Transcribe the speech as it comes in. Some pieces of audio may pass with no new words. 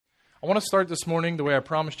I want to start this morning the way I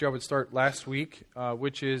promised you I would start last week,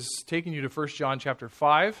 which is taking you to 1 John chapter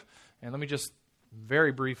 5. And let me just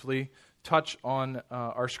very briefly touch on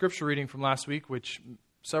our scripture reading from last week, which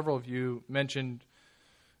several of you mentioned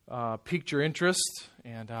piqued your interest,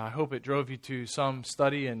 and I hope it drove you to some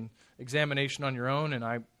study and examination on your own, and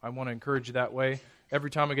I want to encourage you that way every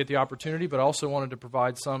time I get the opportunity, but I also wanted to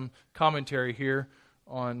provide some commentary here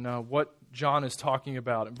on what John is talking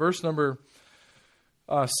about. In verse number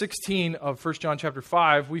 16 of 1 John chapter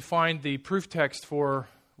 5, we find the proof text for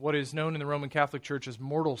what is known in the Roman Catholic Church as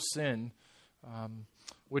mortal sin,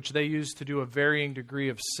 which they use to do a varying degree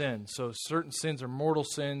of sin. So certain sins are mortal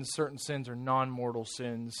sins, certain sins are non-mortal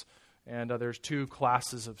sins, and there's two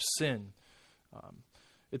classes of sin.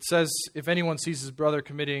 It says, if anyone sees his brother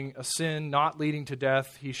committing a sin not leading to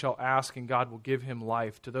death, he shall ask, and God will give him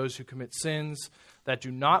life. To those who commit sins that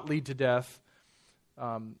do not lead to death,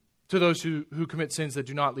 to those who commit sins that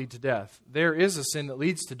do not lead to death. There is a sin that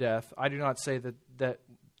leads to death. I do not say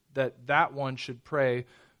that one should pray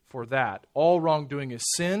for that. All wrongdoing is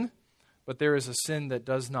sin, but there is a sin that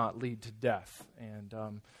does not lead to death.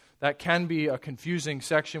 And that can be a confusing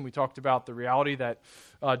section. We talked about the reality that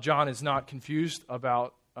John is not confused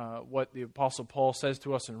about what the Apostle Paul says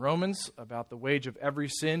to us in Romans about the wage of every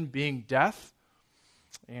sin being death.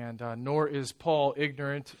 And nor is Paul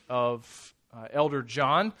ignorant of Elder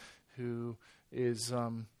John, who is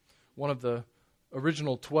one of the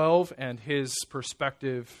original 12, and his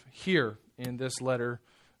perspective here in this letter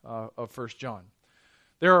of 1 John.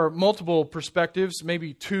 There are multiple perspectives,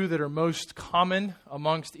 maybe two that are most common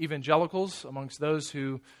amongst evangelicals, amongst those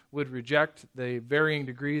who would reject the varying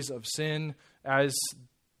degrees of sin as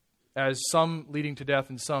some leading to death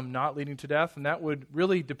and some not leading to death, and that would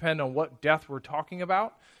really depend on what death we're talking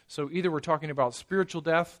about. So either we're talking about spiritual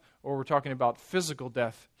death or we're talking about physical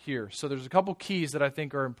death here. So there's a couple keys that I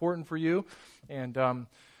think are important for you. And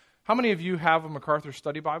how many of you have a MacArthur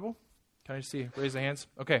Study Bible? Can I see? Raise the hands.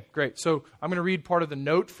 Okay, great. So I'm going to read part of the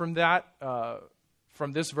note from that,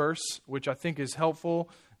 from this verse, which I think is helpful,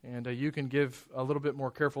 and you can give a little bit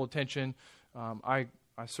more careful attention. I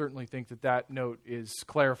certainly think that note is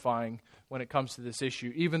clarifying when it comes to this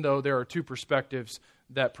issue, even though there are two perspectives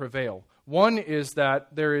that prevail. One is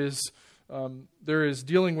that there is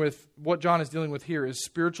dealing with, what John is dealing with here is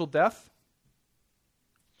spiritual death,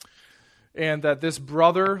 and that this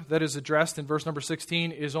brother that is addressed in verse number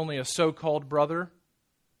 16 is only a so-called brother.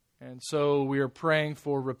 And so we are praying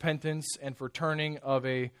for repentance and for turning of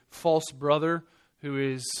a false brother who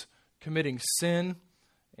is committing sin,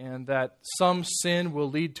 and that some sin will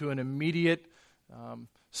lead to an immediate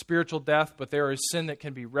spiritual death, but there is sin that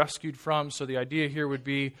can be rescued from. So the idea here would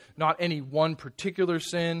be not any one particular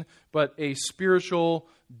sin, but a spiritual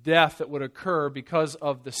death that would occur because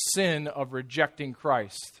of the sin of rejecting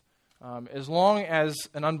Christ. As long as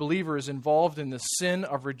an unbeliever is involved in the sin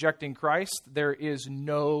of rejecting Christ, there is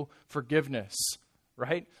no forgiveness,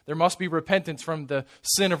 right? There must be repentance from the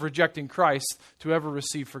sin of rejecting Christ to ever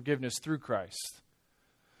receive forgiveness through Christ.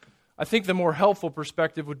 I think the more helpful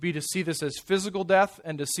perspective would be to see this as physical death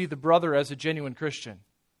and to see the brother as a genuine Christian.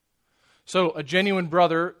 So a genuine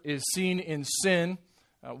brother is seen in sin.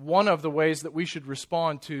 One of the ways that we should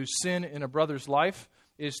respond to sin in a brother's life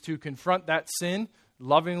is to confront that sin,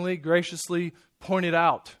 lovingly, graciously point it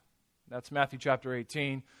out. That's Matthew chapter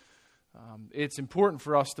 18. It's important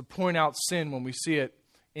for us to point out sin when we see it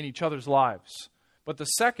in each other's lives. But the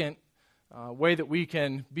second way that we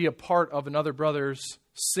can be a part of another brother's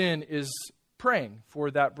sin is praying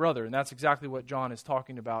for that brother. And that's exactly what John is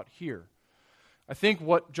talking about here. I think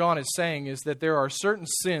what John is saying is that there are certain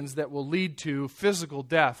sins that will lead to physical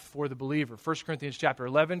death for the believer. 1 Corinthians chapter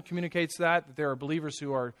 11 communicates that there are believers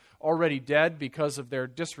who are already dead because of their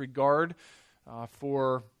disregard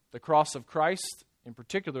for the cross of Christ. In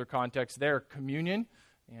particular context, their communion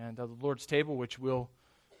and the Lord's table, which we'll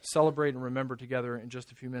celebrate and remember together in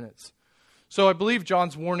just a few minutes. So I believe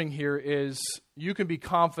John's warning here is you can be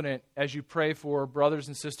confident as you pray for brothers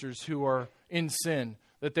and sisters who are in sin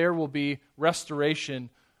that there will be restoration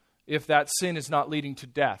if that sin is not leading to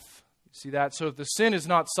death. You see that? So if the sin is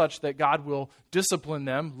not such that God will discipline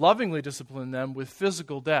them, lovingly discipline them with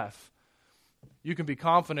physical death, you can be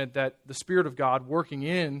confident that the Spirit of God working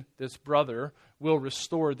in this brother will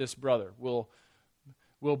restore this brother, will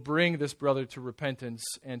bring this brother to repentance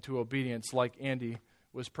and to obedience like Andy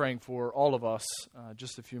was praying for all of us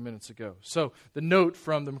just a few minutes ago. So the note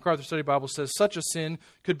from the MacArthur Study Bible says, such a sin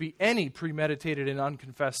could be any premeditated and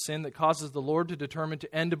unconfessed sin that causes the Lord to determine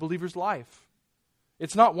to end a believer's life.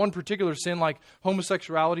 It's not one particular sin like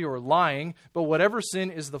homosexuality or lying, but whatever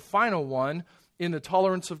sin is the final one in the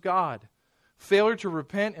tolerance of God. Failure to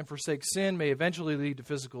repent and forsake sin may eventually lead to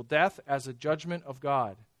physical death as a judgment of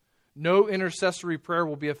God. No intercessory prayer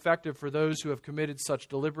will be effective for those who have committed such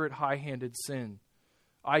deliberate, high-handed sin,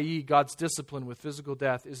 i.e., God's discipline with physical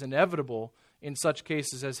death is inevitable in such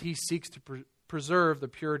cases as he seeks to preserve the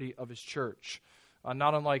purity of his church,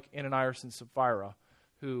 not unlike Ananias and Sapphira,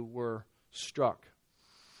 who were struck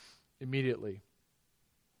immediately.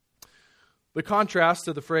 The contrast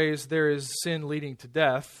to the phrase, there is sin leading to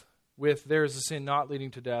death, with there is a sin not leading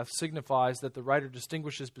to death, signifies that the writer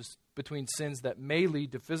distinguishes between sins that may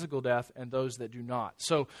lead to physical death and those that do not.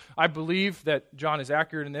 So I believe that John is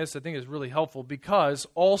accurate in this. I think it's really helpful because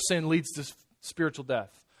all sin leads to spiritual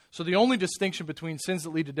death. So the only distinction between sins that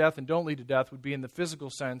lead to death and don't lead to death would be in the physical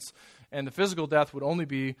sense, and the physical death would only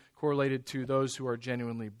be correlated to those who are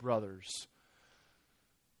genuinely brothers.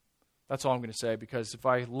 That's all I'm going to say, because if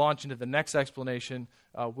I launch into the next explanation,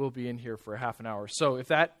 we'll be in here for a half an hour. So if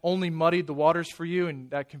that only muddied the waters for you and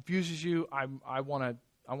that confuses you, I want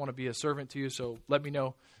to be a servant to you, so let me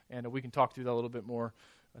know, and we can talk through that a little bit more.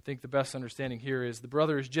 I think the best understanding here is the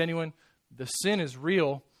brother is genuine, the sin is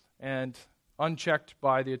real, and unchecked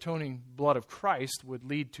by the atoning blood of Christ would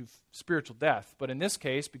lead to spiritual death. But in this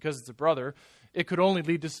case, because it's a brother, it could only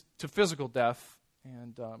lead to physical death.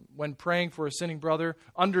 And when praying for a sinning brother,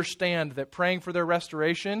 understand that praying for their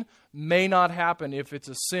restoration may not happen if it's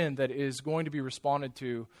a sin that is going to be responded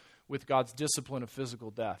to with God's discipline of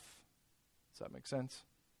physical death. Does that make sense?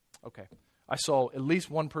 Okay. I saw at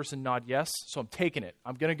least one person nod yes, so I'm taking it.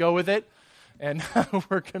 I'm going to go with it, and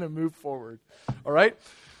we're going to move forward. All right?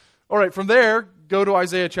 All right, from there, go to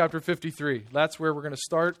Isaiah chapter 53. That's where we're going to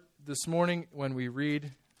start this morning when we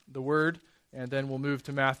read the Word. And then we'll move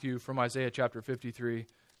to Matthew from Isaiah chapter 53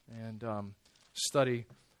 and study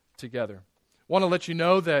together. I want to let you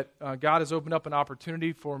know that God has opened up an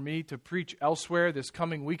opportunity for me to preach elsewhere this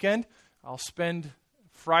coming weekend. I'll spend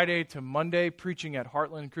Friday to Monday preaching at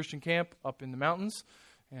Heartland Christian Camp up in the mountains.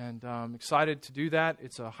 And I'm excited to do that.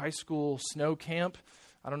 It's a high school snow camp.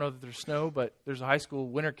 I don't know that there's snow, but there's a high school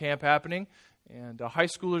winter camp happening. And high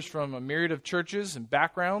schoolers from a myriad of churches and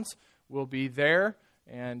backgrounds will be there.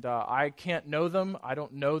 And I can't know them. I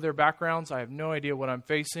don't know their backgrounds. I have no idea what I'm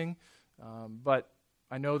facing. But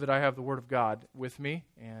I know that I have the Word of God with me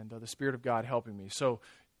and the Spirit of God helping me. So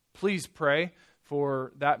please pray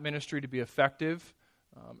for that ministry to be effective.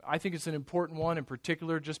 I think it's an important one in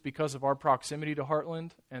particular just because of our proximity to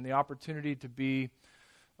Heartland and the opportunity to be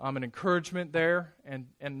an encouragement there.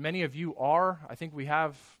 And many of you are. I think we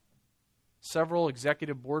have several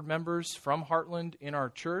executive board members from Heartland in our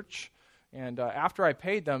church. And after I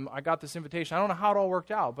paid them, I got this invitation. I don't know how it all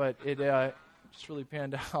worked out, but it just really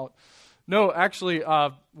panned out. No, actually,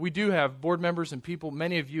 we do have board members and people.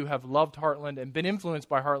 Many of you have loved Heartland and been influenced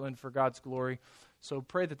by Heartland for God's glory. So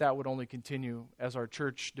pray that that would only continue as our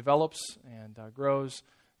church develops and grows,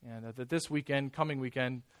 and that this weekend, coming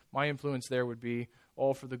weekend, my influence there would be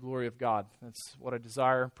all for the glory of God. That's what I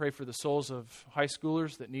desire. Pray for the souls of high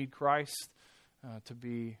schoolers that need Christ to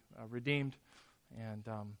be redeemed, and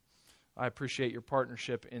I appreciate your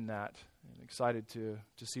partnership in that, and excited to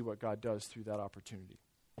see what God does through that opportunity.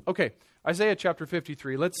 Okay, Isaiah chapter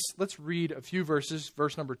 53. Let's read a few verses,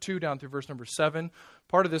 verse number 2 down through verse number 7.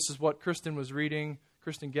 Part of this is what Kristen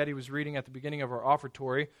Getty was reading at the beginning of our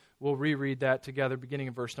offertory. We'll reread that together, beginning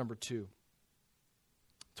in verse number 2.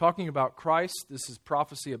 Talking about Christ, this is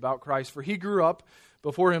prophecy about Christ. For he grew up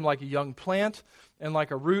before him like a young plant and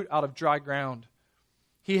like a root out of dry ground.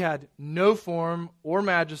 He had no form or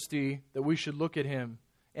majesty that we should look at him,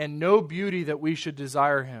 and no beauty that we should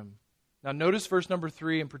desire him. Now notice verse number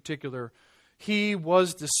 3 in particular. He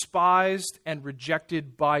was despised and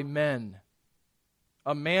rejected by men,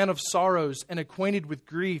 a man of sorrows and acquainted with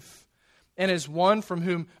grief, and as one from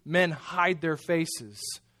whom men hide their faces.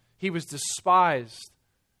 He was despised,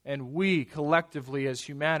 and we collectively as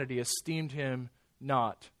humanity esteemed him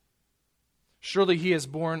not. Surely he has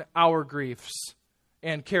borne our griefs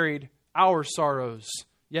and carried our sorrows,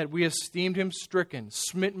 yet we esteemed him stricken,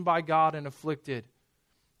 smitten by God, and afflicted.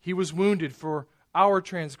 He was wounded for our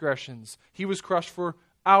transgressions. He was crushed for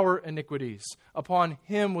our iniquities. Upon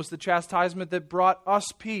him was the chastisement that brought us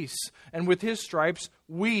peace, and with his stripes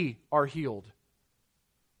we are healed.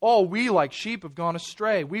 All we like sheep have gone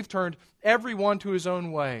astray. We've turned every one to his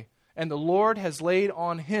own way, and the Lord has laid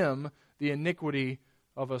on him the iniquity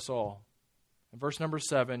of us all. In verse number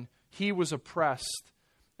 7, he was oppressed,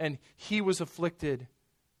 and he was afflicted,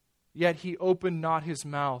 yet he opened not his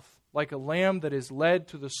mouth. Like a lamb that is led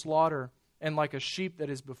to the slaughter, and like a sheep that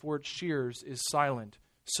is before its shears is silent,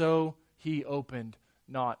 so he opened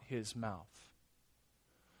not his mouth.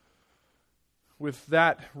 with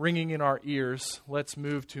that ringing in our ears, let's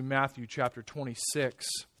move to Matthew chapter 26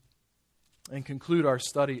 and conclude our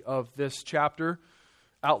study of this chapter,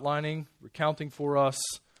 outlining, recounting for us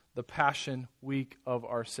the Passion Week of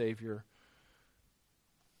our Savior.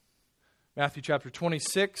 Matthew chapter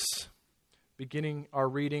 26, beginning our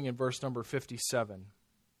reading in verse number 57.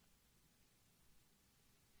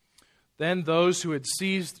 Then those who had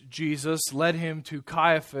seized Jesus led him to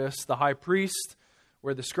Caiaphas, the high priest,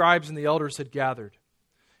 where the scribes and the elders had gathered.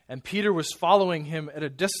 And Peter was following him at a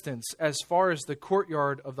distance as far as the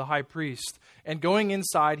courtyard of the high priest. And going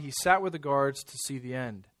inside, he sat with the guards to see the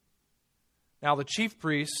end. Now the chief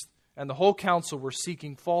priests and the whole council were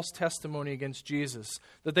seeking false testimony against Jesus,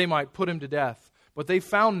 that they might put him to death. But they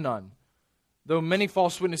found none, though many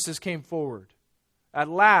false witnesses came forward. At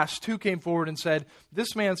last, two came forward and said,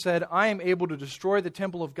 "This man said, I am able to destroy the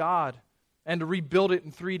temple of God and to rebuild it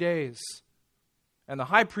in 3 days." And the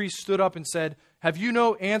high priest stood up and said, "Have you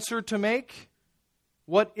no answer to make?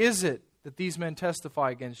 What is it that these men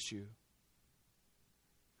testify against you?"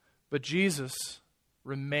 But Jesus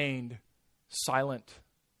remained silent.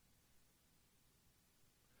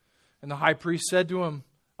 And the high priest said to him,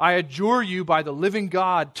 "I adjure you by the living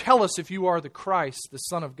God, tell us if you are the Christ, the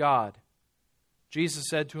Son of God." Jesus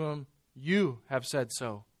said to him, "You have said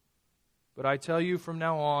so. But I tell you, from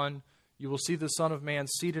now on, you will see the Son of Man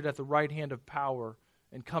seated at the right hand of power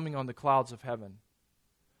and coming on the clouds of heaven."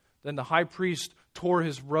 Then the high priest tore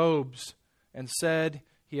his robes and said,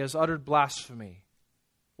 "He has uttered blasphemy.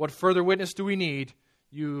 What further witness do we need?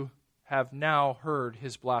 You have now heard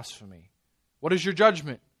his blasphemy. What is your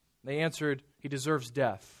judgment?" They answered, "He deserves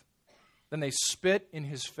death." Then they spit in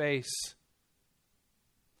his face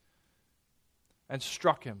and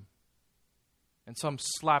struck him. And some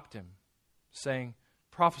slapped him, saying,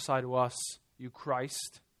 "Prophesy to us, you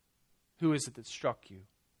Christ. Who is it that struck you?"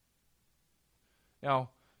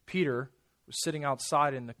 Now, Peter was sitting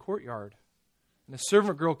outside in the courtyard, and a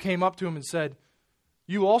servant girl came up to him and said,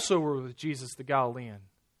 "You also were with Jesus the Galilean."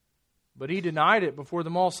 But he denied it before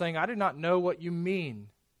them all, saying, "I do not know what you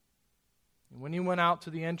mean." And when he went out to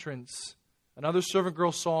the entrance, another servant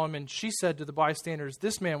girl saw him, and she said to the bystanders,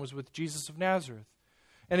 "This man was with Jesus of Nazareth."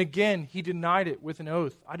 And again he denied it with an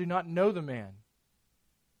oath, "I do not know the man."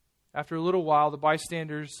 After a little while, the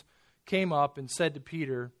bystanders came up and said to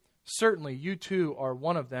Peter, "Certainly you too are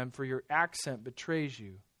one of them, for your accent betrays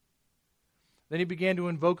you." Then he began to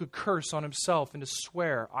invoke a curse on himself and to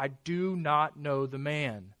swear, "I do not know the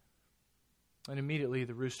man." And immediately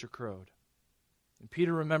the rooster crowed. And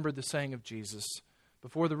Peter remembered the saying of Jesus,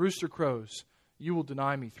 "Before the rooster crows, you will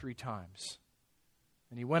deny me 3 times."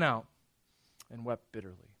 And he went out and wept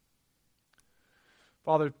bitterly.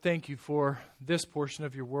 Father, thank you for this portion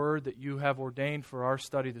of your word that you have ordained for our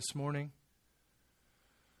study this morning.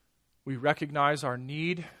 We recognize our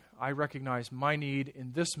need. I recognize my need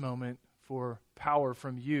in this moment for power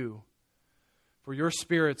from you, for your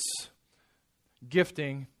Spirit's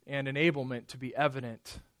gifting and enablement to be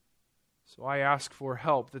evident. So I ask for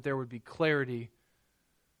help, that there would be clarity,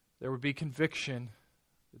 there would be conviction,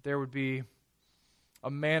 that there would be a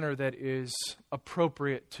manner that is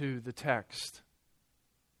appropriate to the text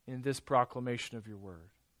in this proclamation of your word.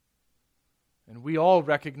 And we all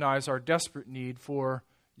recognize our desperate need for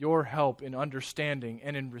your help in understanding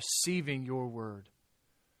and in receiving your word.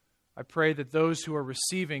 I pray that those who are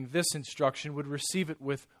receiving this instruction would receive it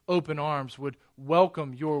with open arms, would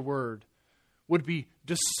welcome your word, would be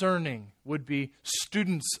discerning, would be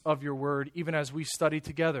students of your word even as we study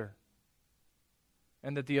together.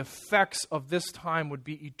 And that the effects of this time would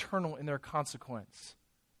be eternal in their consequence.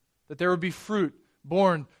 That there would be fruit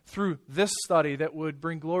born through this study that would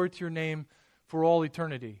bring glory to your name for all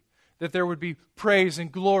eternity. That there would be praise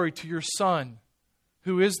and glory to your Son,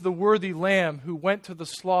 who is the worthy Lamb who went to the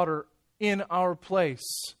slaughter in our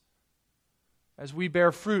place. As we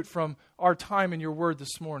bear fruit from our time in your word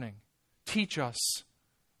this morning, teach us,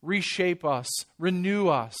 reshape us, renew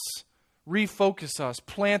us, refocus us,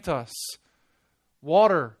 plant us,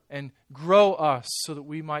 water and grow us so that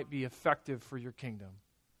we might be effective for your kingdom.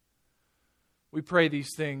 We pray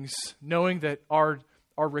these things knowing that our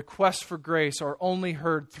requests for grace are only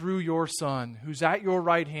heard through your Son, who's at your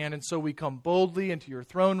right hand, and so we come boldly into your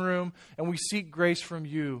throne room and we seek grace from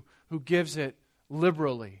you, who gives it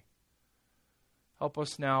liberally. Help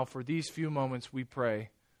us now for these few moments, we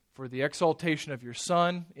pray, for the exaltation of your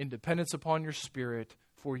Son, in dependence upon your Spirit,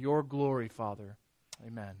 for your glory, Father.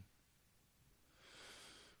 Amen.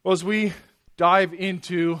 Well, as we dive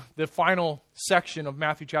into the final section of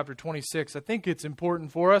Matthew chapter 26, I think it's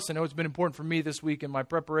important for us, I know it's been important for me this week in my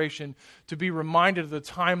preparation, to be reminded of the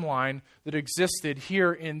timeline that existed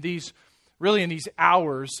here in these really in these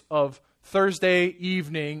hours of Thursday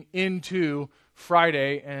evening into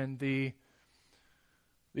Friday and the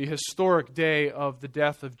historic day of the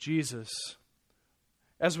death of Jesus.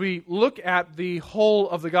 As we look at the whole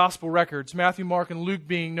of the gospel records, Matthew, Mark, and Luke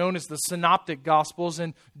being known as the synoptic gospels,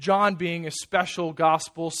 and John being a special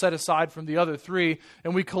gospel set aside from the other three,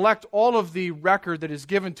 and we collect all of the record that is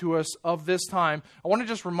given to us of this time, I want to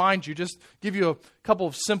just remind you, just give you a couple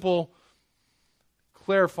of simple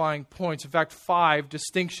clarifying points. In fact, 5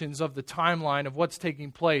 distinctions of the timeline of what's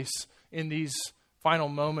taking place in these final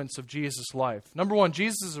moments of Jesus' life. Number 1,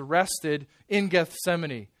 Jesus is arrested in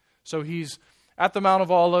Gethsemane. So he's at the Mount of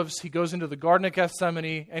Olives, he goes into the Garden of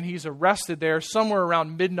Gethsemane, and he's arrested there somewhere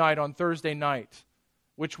around midnight on Thursday night,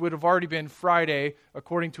 which would have already been Friday,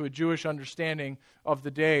 according to a Jewish understanding of the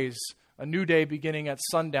days, a new day beginning at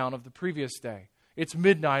sundown of the previous day. It's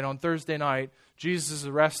midnight on Thursday night. Jesus is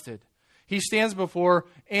arrested. He stands before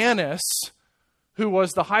Annas, who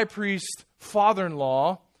was the high priest's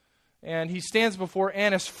father-in-law, and he stands before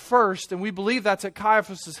Annas first, and we believe that's at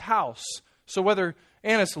Caiaphas' house. So whether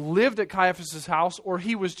Annas lived at Caiaphas' house or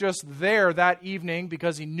he was just there that evening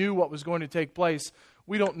because he knew what was going to take place,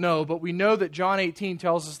 we don't know. But we know that John 18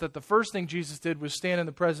 tells us that the first thing Jesus did was stand in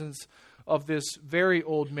the presence of this very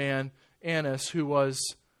old man, Annas, who was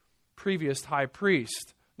previous high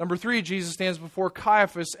priest. Number 3, Jesus stands before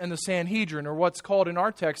Caiaphas and the Sanhedrin, or what's called in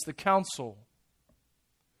our text the council.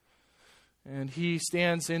 And he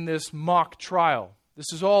stands in this mock trial.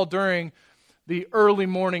 This is all during the early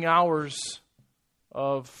morning hours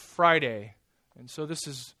of Friday. And so this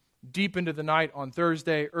is deep into the night on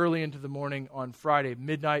Thursday, early into the morning on Friday,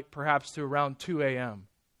 midnight perhaps to around 2 a.m.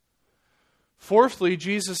 Fourthly,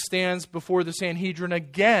 Jesus stands before the Sanhedrin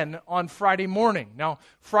again on Friday morning. Now,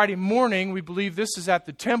 Friday morning, we believe this is at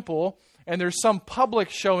the temple, and there's some public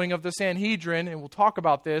showing of the Sanhedrin, and we'll talk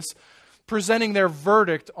about this, presenting their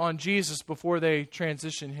verdict on Jesus before they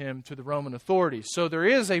transition him to the Roman authorities. So there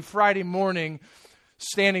is a Friday morning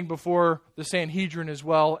standing before the Sanhedrin as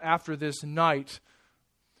well after this night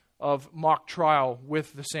of mock trial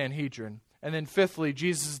with the Sanhedrin. And then fifthly,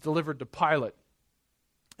 Jesus is delivered to Pilate.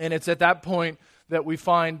 And it's at that point that we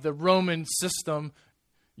find the Roman system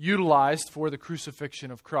utilized for the crucifixion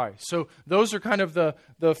of Christ. So those are kind of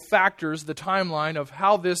the factors, the timeline of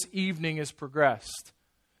how this evening is progressed.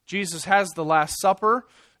 Jesus has the Last Supper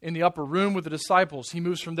in the upper room with the disciples. He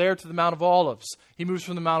moves from there to the Mount of Olives. He moves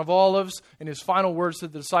from the Mount of Olives in his final words to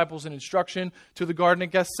the disciples in instruction to the Garden of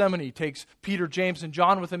Gethsemane. He takes Peter, James, and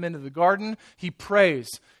John with him into the garden. He prays.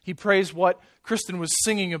 He prays what Kristen was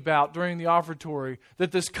singing about during the offertory,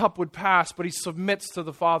 that this cup would pass, but he submits to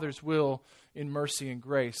the Father's will in mercy and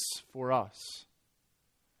grace for us,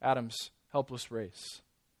 Adam's helpless race.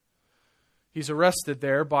 He's arrested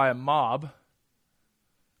there by a mob,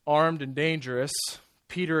 armed and dangerous.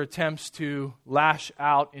 Peter attempts to lash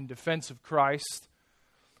out in defense of Christ.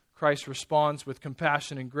 Christ responds with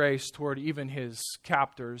compassion and grace toward even his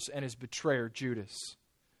captors and his betrayer, Judas.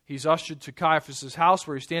 He's ushered to Caiaphas' house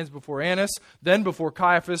where he stands before Annas, then before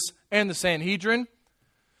Caiaphas and the Sanhedrin.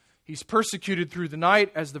 He's persecuted through the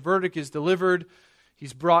night as the verdict is delivered.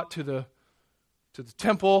 He's brought to the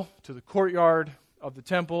temple, to the courtyard of the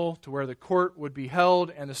temple, to where the court would be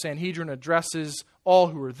held, and the Sanhedrin addresses all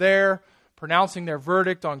who are there, pronouncing their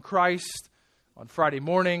verdict on Christ on Friday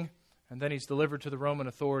morning, and then he's delivered to the Roman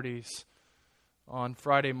authorities on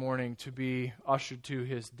Friday morning to be ushered to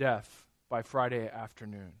his death by Friday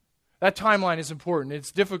afternoon. That timeline is important.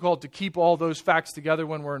 It's difficult to keep all those facts together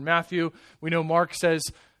when we're in Matthew. We know Mark says,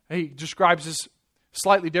 he describes this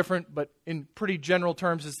slightly different, but in pretty general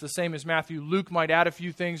terms, it's the same as Matthew. Luke might add a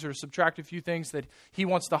few things or subtract a few things that he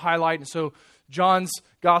wants to highlight. And so John's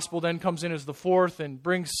gospel then comes in as the fourth and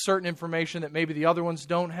brings certain information that maybe the other ones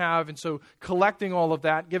don't have. And so collecting all of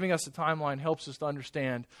that, giving us a timeline, helps us to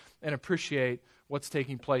understand and appreciate what's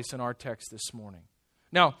taking place in our text this morning.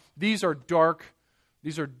 Now, these are dark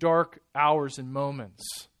hours and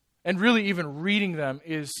moments. And really even reading them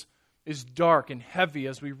is dark and heavy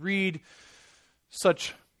as we read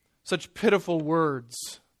such pitiful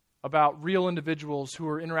words about real individuals who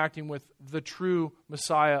are interacting with the true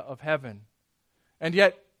Messiah of heaven. And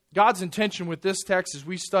yet, God's intention with this text as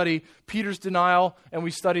we study Peter's denial and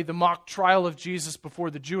we study the mock trial of Jesus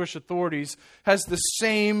before the Jewish authorities has the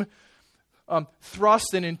same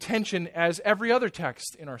thrust and intention as every other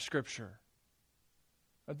text in our Scripture.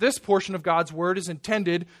 This portion of God's Word is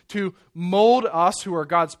intended to mold us who are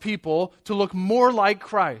God's people to look more like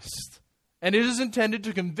Christ. And it is intended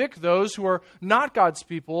to convict those who are not God's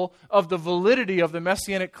people of the validity of the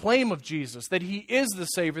messianic claim of Jesus, that He is the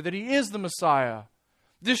Savior, that He is the Messiah.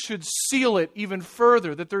 This should seal it even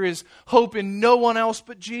further, that there is hope in no one else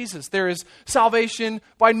but Jesus. There is salvation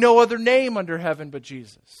by no other name under heaven but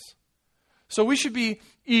Jesus. So we should be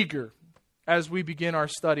eager as we begin our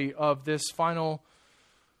study of these final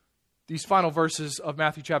verses of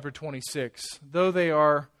Matthew chapter 26. Though they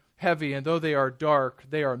are heavy and though they are dark,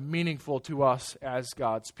 they are meaningful to us as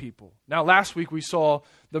God's people. Now, last week we saw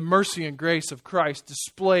the mercy and grace of Christ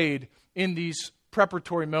displayed in these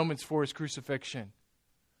preparatory moments for his crucifixion.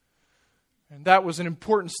 And that was an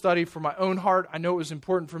important study for my own heart. I know it was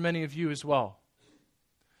important for many of you as well.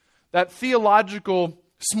 That theological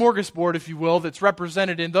smorgasbord, if you will, that's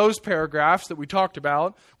represented in those paragraphs that we talked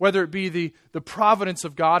about, whether it be the providence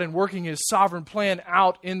of God and working his sovereign plan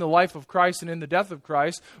out in the life of Christ and in the death of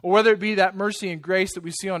Christ, or whether it be that mercy and grace that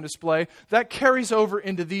we see on display, that carries over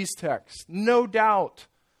into these texts. No doubt,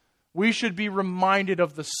 we should be reminded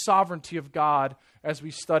of the sovereignty of God as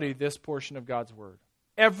we study this portion of God's Word.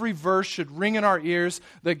 Every verse should ring in our ears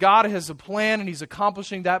that God has a plan and he's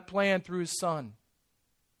accomplishing that plan through his Son.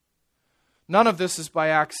 None of this is by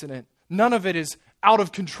accident. None of it is out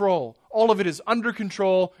of control. All of it is under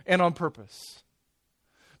control and on purpose.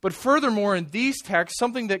 But furthermore, in these texts,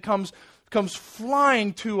 something that comes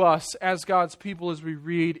flying to us as God's people as we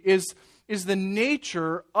read is the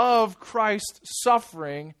nature of Christ's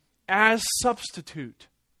suffering as substitute.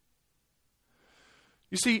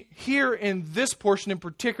 You see, here in this portion in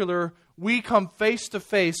particular, we come face to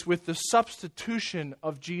face with the substitution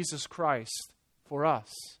of Jesus Christ for us.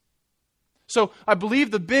 So I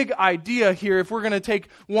believe the big idea here, if we're going to take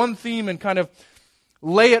one theme and kind of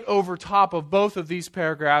lay it over top of both of these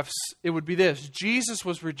paragraphs, it would be this: Jesus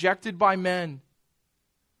was rejected by men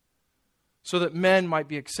so that men might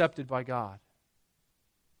be accepted by God.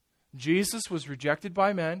 Jesus was rejected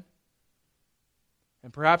by men,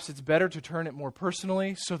 and perhaps it's better to turn it more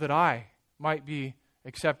personally, so that I might be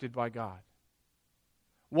accepted by God.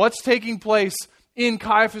 What's taking place in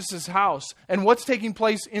Caiaphas' house and what's taking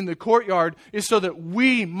place in the courtyard is so that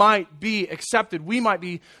we might be accepted. We might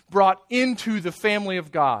be brought into the family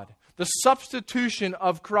of God. The substitution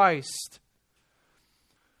of Christ,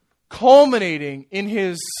 culminating in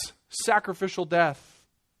his sacrificial death,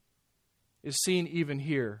 is seen even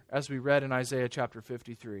here, as we read in Isaiah chapter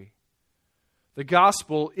 53. The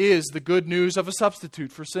gospel is the good news of a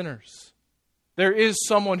substitute for sinners. There is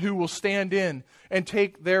someone who will stand in and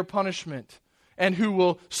take their punishment, and who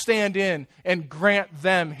will stand in and grant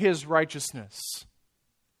them his righteousness.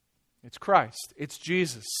 It's Christ. It's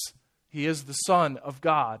Jesus. He is the Son of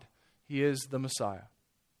God. He is the Messiah.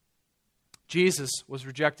 Jesus was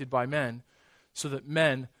rejected by men so that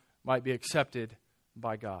men might be accepted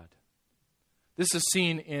by God. This is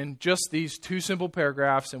seen in just these two simple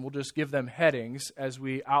paragraphs, and we'll just give them headings as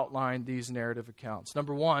we outline these narrative accounts.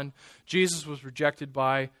 Number one, Jesus was rejected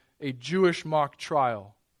by a Jewish mock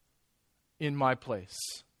trial in my place.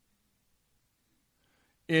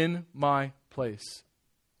 In my place.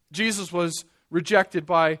 Jesus was rejected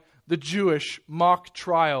by the Jewish mock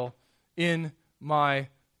trial in my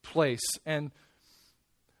place. And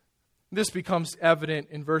this becomes evident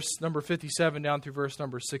in verse number 57 down through verse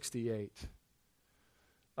number 68.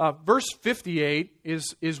 Verse 58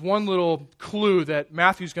 is one little clue that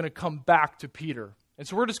Matthew's going to come back to Peter. And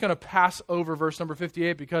so we're just going to pass over verse number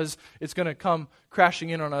 58 because it's going to come crashing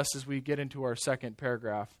in on us as we get into our second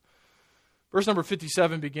paragraph. Verse number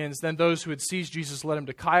 57 begins, "Then those who had seized Jesus led him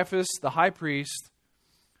to Caiaphas, the high priest,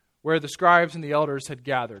 where the scribes and the elders had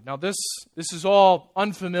gathered." Now this is all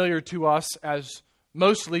unfamiliar to us as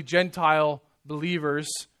mostly Gentile believers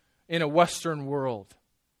in a Western world.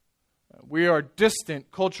 We are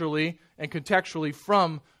distant culturally and contextually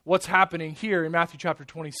from what's happening here in Matthew chapter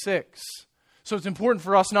 26. So it's important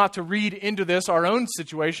for us not to read into this our own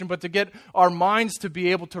situation, but to get our minds to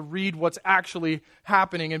be able to read what's actually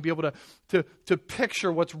happening and be able to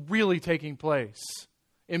picture what's really taking place.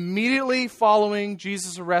 Immediately following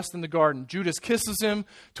Jesus' arrest in the garden, Judas kisses him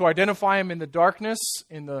to identify him in the darkness,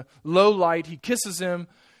 in the low light. He kisses him.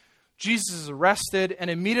 Jesus is arrested, and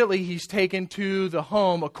immediately he's taken to the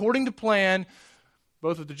home, according to plan,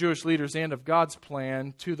 both of the Jewish leaders and of God's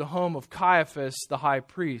plan, to the home of Caiaphas, the high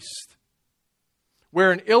priest,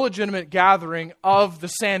 where an illegitimate gathering of the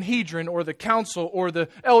Sanhedrin or the council or the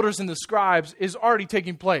elders and the scribes is already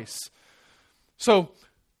taking place. So,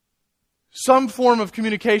 some form of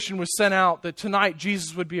communication was sent out that tonight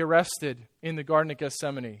Jesus would be arrested in the Garden of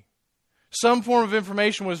Gethsemane. Some form of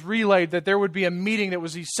information was relayed that there would be a meeting that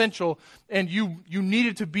was essential and you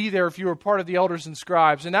needed to be there if you were part of the elders and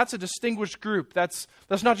scribes. And that's a distinguished group. That's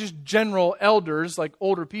not just general elders like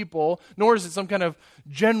older people, nor is it some kind of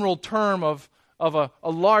general term of of a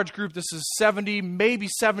large group. This is 70, maybe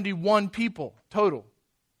 71 people total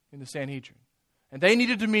in the Sanhedrin. And they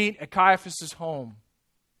needed to meet at Caiaphas' home.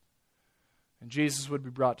 And Jesus would be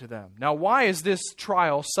brought to them. Now, why is this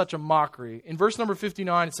trial such a mockery? In verse number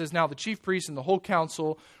 59, it says, "Now the chief priests and the whole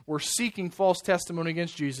council were seeking false testimony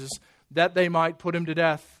against Jesus, that they might put him to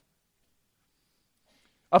death."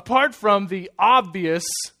 Apart from the obvious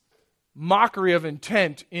mockery of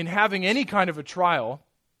intent in having any kind of a trial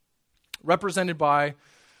represented by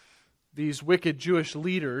these wicked Jewish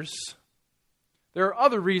leaders, there are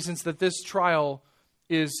other reasons that this trial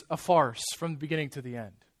is a farce from the beginning to the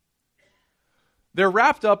end. They're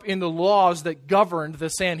wrapped up in the laws that governed the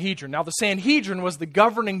Sanhedrin. Now, the Sanhedrin was the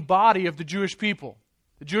governing body of the Jewish people.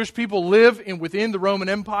 The Jewish people live within the Roman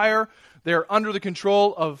Empire. They're under the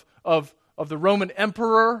control of the Roman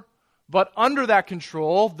emperor. But under that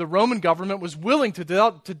control, the Roman government was willing to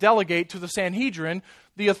delegate to the Sanhedrin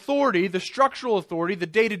the authority, the structural authority, the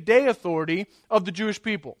day-to-day authority of the Jewish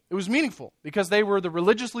people. It was meaningful because they were the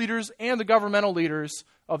religious leaders and the governmental leaders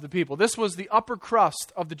of the people. This was the upper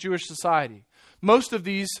crust of the Jewish society. Most of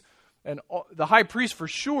these, and the high priest for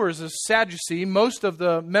sure is a Sadducee, most of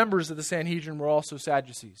the members of the Sanhedrin were also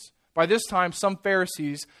Sadducees. By this time, some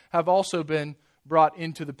Pharisees have also been brought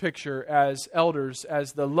into the picture as elders,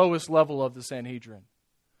 as the lowest level of the Sanhedrin.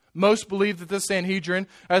 Most believe that this Sanhedrin,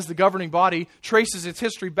 as the governing body, traces its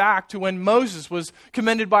history back to when Moses was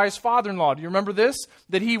commended by his father-in-law. Do you remember this?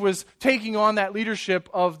 That he was taking on that leadership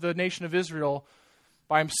of the nation of Israel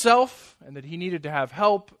by himself, and that he needed to have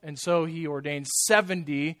help, and so he ordained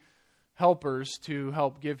 70 helpers to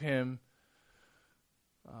help give him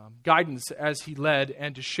guidance as he led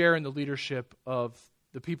and to share in the leadership of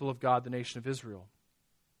the people of God, the nation of Israel.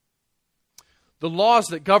 The laws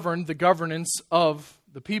that governed the governance of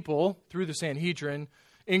the people through the Sanhedrin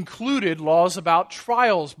included laws about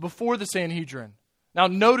trials before the Sanhedrin. Now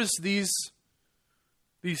notice these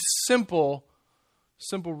simple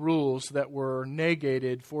rules that were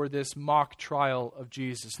negated for this mock trial of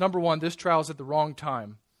Jesus. Number one, this trial is at the wrong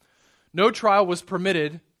time. No trial was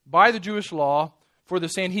permitted by the Jewish law for the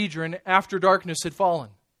Sanhedrin after darkness had fallen.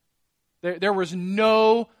 There was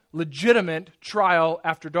no legitimate trial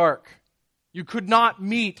after dark. You could not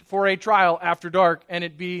meet for a trial after dark and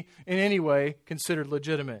it be in any way considered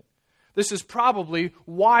legitimate. This is probably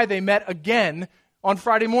why they met again on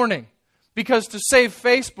Friday morning. Because to save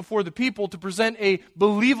face before the people, to present a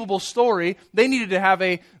believable story, they needed to have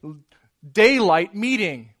a daylight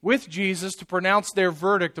meeting with Jesus to pronounce their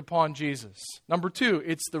verdict upon Jesus. Number two,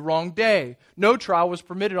 it's the wrong day. No trial was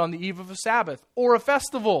permitted on the eve of a Sabbath or a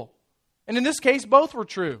festival. And in this case, both were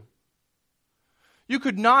true. You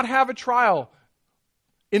could not have a trial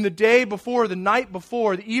in the day before, the night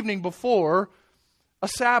before, the evening before a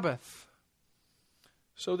Sabbath.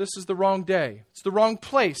 So this is the wrong day. It's the wrong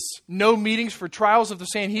place. No meetings for trials of the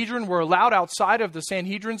Sanhedrin were allowed outside of the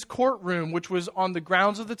Sanhedrin's courtroom, which was on the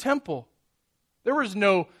grounds of the temple. There was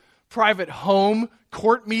no private home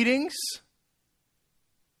court meetings.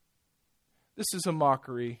 This is a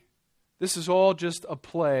mockery. This is all just a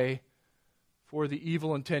play for the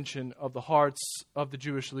evil intention of the hearts of the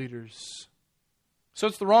Jewish leaders. So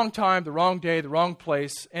it's the wrong time, the wrong day, the wrong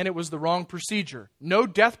place, and it was the wrong procedure. No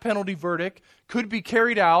death penalty verdict could be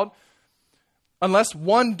carried out unless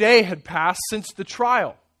one day had passed since the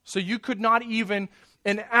trial. So you could not even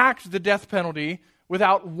enact the death penalty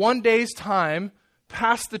without one day's time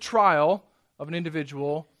past the trial of an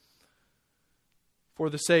individual for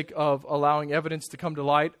the sake of allowing evidence to come to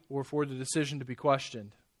light or for the decision to be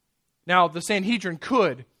questioned. Now, the Sanhedrin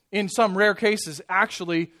could, in some rare cases,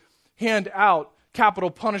 actually hand out capital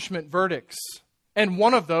punishment verdicts. And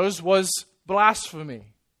one of those was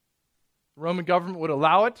blasphemy. The Roman government would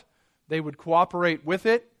allow it. They would cooperate with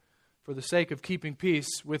it for the sake of keeping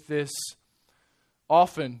peace with this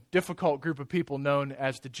often difficult group of people known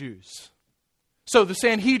as the Jews. So the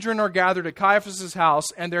Sanhedrin are gathered at Caiaphas'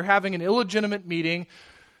 house, and they're having an illegitimate meeting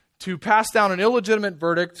to pass down an illegitimate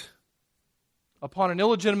verdict upon an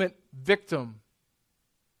illegitimate victim.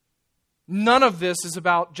 None of this is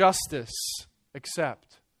about justice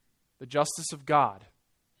except the justice of God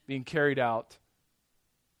being carried out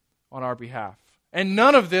on our behalf. And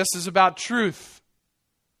none of this is about truth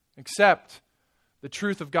except the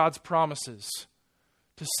truth of God's promises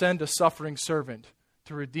to send a suffering servant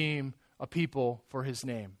to redeem a people for His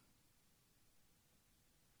name.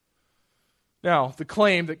 Now, the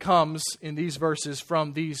claim that comes in these verses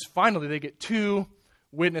from these, finally they get two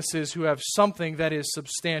witnesses who have something that is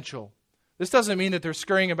substantial. This doesn't mean that they're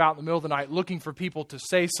scurrying about in the middle of the night looking for people to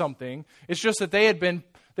say something. It's just that they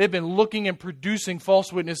They've been looking and producing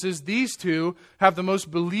false witnesses. These two have the most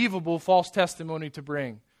believable false testimony to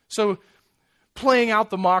bring. So, playing out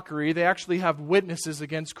the mockery, they actually have witnesses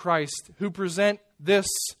against Christ who present this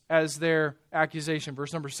as their accusation.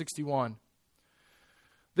 Verse number 61.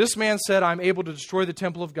 This man said, I'm able to destroy the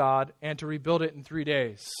temple of God and to rebuild it in 3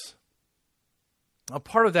 days. Now,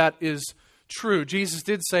 part of that is true. Jesus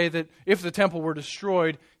did say that if the temple were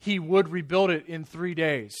destroyed, he would rebuild it in 3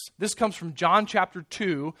 days. This comes from John chapter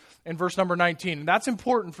 2 and verse number 19. And that's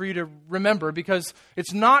important for you to remember because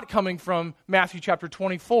it's not coming from Matthew chapter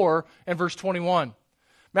 24 and verse 21.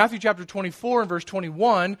 Matthew chapter 24 and verse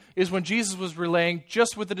 21 is when Jesus was relaying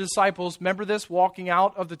just with the disciples. Remember this? Walking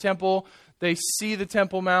out of the temple. They see the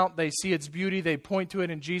Temple Mount. They see its beauty. They point to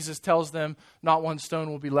it. And Jesus tells them not one stone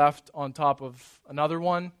will be left on top of another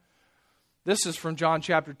one. This is from John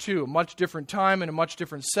chapter 2, a much different time and a much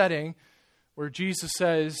different setting where Jesus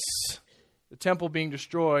says the temple being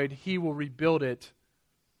destroyed, he will rebuild it.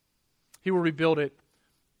 He will rebuild it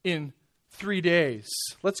in 3 days.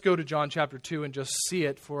 Let's go to John chapter 2 and just see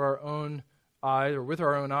it for our own eyes, or with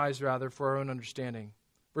our own eyes rather, for our own understanding.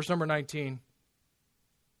 Verse number 19.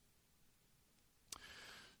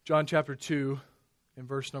 John chapter 2 and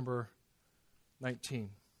verse number 19.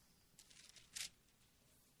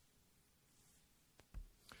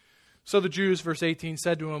 So the Jews, verse 18,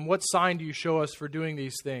 said to him, what sign do you show us for doing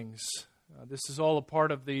these things? This is all a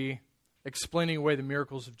part of the explaining away the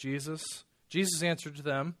miracles of Jesus. Jesus answered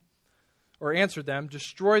them,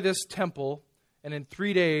 destroy this temple, and in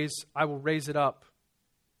 3 days I will raise it up.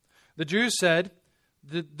 The Jews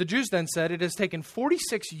then said, it has taken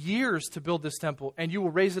 46 years to build this temple, and you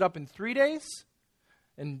will raise it up in 3 days?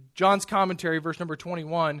 In John's commentary, verse number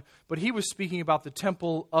 21, but he was speaking about the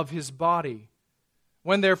temple of his body.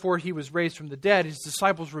 When therefore he was raised from the dead, his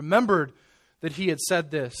disciples remembered that he had said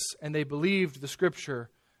this, and they believed the scripture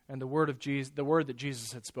and the word that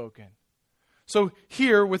Jesus had spoken. So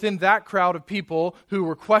here, within that crowd of people who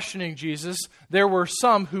were questioning Jesus, there were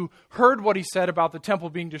some who heard what he said about the temple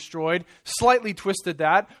being destroyed, slightly twisted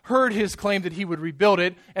that, heard his claim that he would rebuild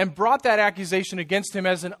it, and brought that accusation against him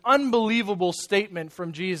as an unbelievable statement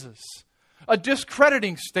from Jesus, a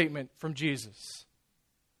discrediting statement from Jesus.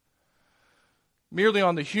 Merely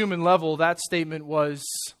on the human level, that statement was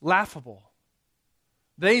laughable.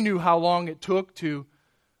 They knew how long it took to,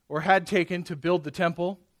 or had taken to build the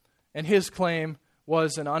temple, and his claim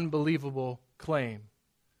was an unbelievable claim.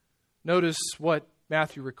 Notice what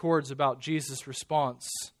Matthew records about Jesus' response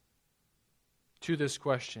to this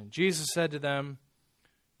question. Jesus said to them,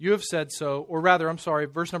 you have said so, or rather,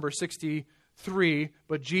 verse number 63,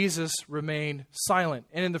 but Jesus remained silent.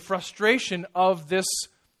 And in the frustration of this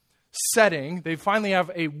setting, they finally have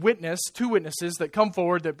two witnesses that come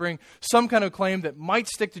forward that bring some kind of claim that might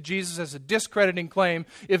stick to Jesus as a discrediting claim.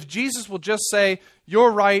 If Jesus will just say,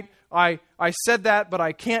 you're right, I said that, but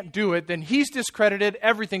I can't do it, then he's discredited,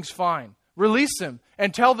 everything's fine. Release him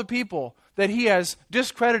and tell the people that he has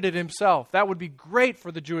discredited himself. That would be great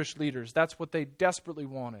for the Jewish leaders. That's what they desperately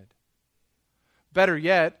wanted. Better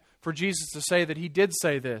yet, for Jesus to say that he did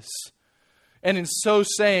say this, and in so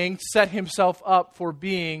saying, set himself up for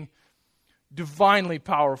being divinely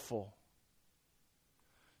powerful.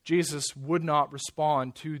 Jesus would not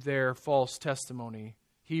respond to their false testimony.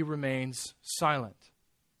 He remains silent.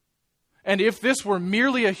 And if this were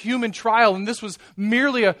merely a human trial, and this was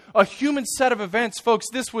merely a human set of events, folks,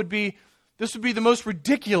 this would be the most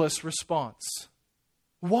ridiculous response.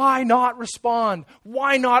 Why not respond?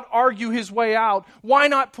 Why not argue his way out? Why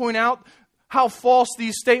not point out how false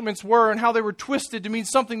these statements were and how they were twisted to mean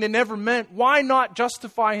something they never meant? Why not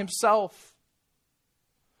justify himself?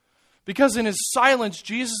 Because in his silence,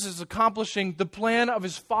 Jesus is accomplishing the plan of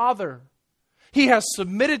his Father. He has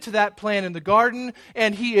submitted to that plan in the garden,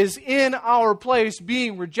 and he is in our place,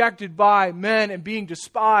 being rejected by men and being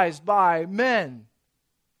despised by men.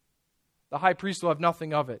 The high priest will have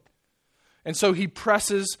nothing of it. And so he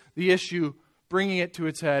presses the issue, bringing it to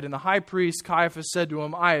its head. And the high priest, Caiaphas, said to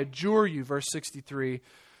him, I adjure you, verse 63,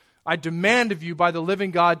 I demand of you by the living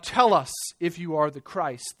God, tell us if you are the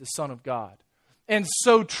Christ, the Son of God. And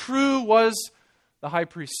so true was the high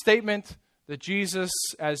priest's statement that Jesus,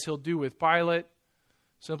 as he'll do with Pilate,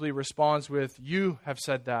 simply responds with, you have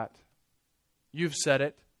said that. You've said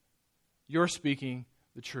it. You're speaking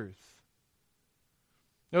the truth.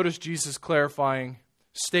 Notice Jesus' clarifying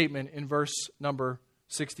statement in verse number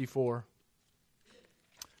 64.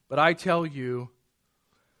 But I tell you,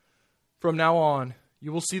 from now on,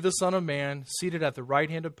 you will see the Son of Man seated at the right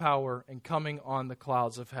hand of power and coming on the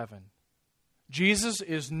clouds of heaven. Jesus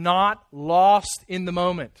is not lost in the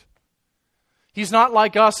moment. He's not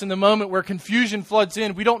like us in the moment where confusion floods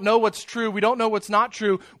in. We don't know what's true. We don't know what's not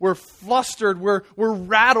true. We're flustered. We're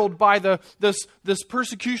rattled by this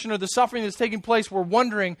persecution or the suffering that's taking place. We're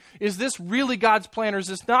wondering, is this really God's plan or is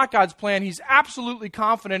this not God's plan? He's absolutely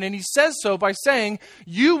confident, and he says so by saying,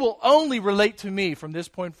 you will only relate to me from this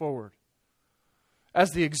point forward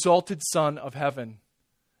as the exalted Son of heaven,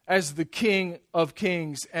 as the King of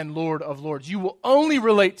kings and Lord of lords. You will only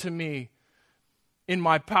relate to me in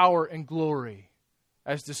my power and glory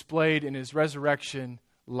as displayed in his resurrection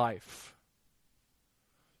life.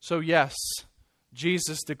 So yes,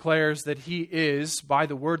 Jesus declares that he is, by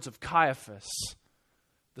the words of Caiaphas,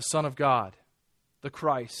 the Son of God, the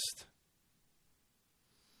Christ.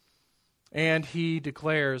 And he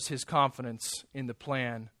declares his confidence in the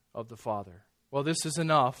plan of the Father. Well, this is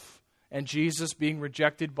enough. And Jesus, being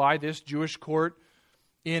rejected by this Jewish court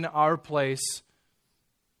in our place,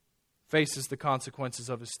 faces the consequences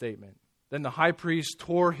of his statement. Then the high priest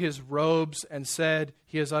tore his robes and said,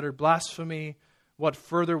 he has uttered blasphemy. What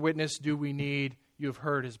further witness do we need? You have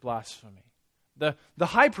heard his blasphemy. The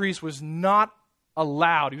high priest was not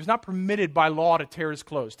allowed, he was not permitted by law to tear his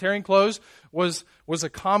clothes. Tearing clothes was a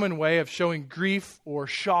common way of showing grief or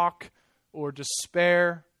shock or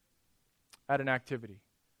despair at an activity.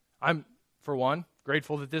 I'm, for one,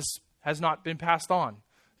 grateful that this has not been passed on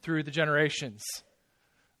through the generations,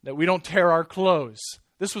 that we don't tear our clothes.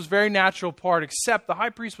 This was a very natural part, except the high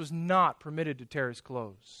priest was not permitted to tear his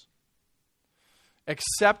clothes,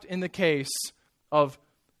 except in the case of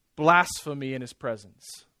blasphemy in his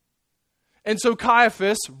presence. And so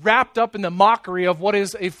Caiaphas, wrapped up in the mockery of what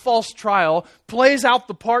is a false trial, plays out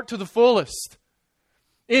the part to the fullest.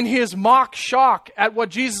 In his mock shock at what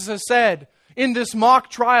Jesus has said, in this mock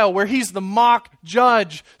trial where he's the mock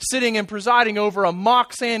judge sitting and presiding over a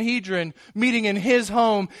mock Sanhedrin meeting in his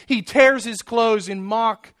home, he tears his clothes in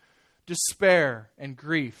mock despair and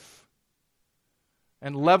grief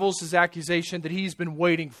and levels his accusation that he's been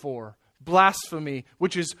waiting for, blasphemy,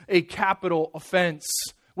 which is a capital offense,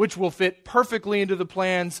 which will fit perfectly into the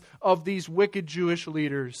plans of these wicked Jewish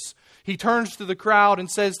leaders. He turns to the crowd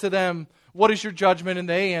and says to them, "What is your judgment?" And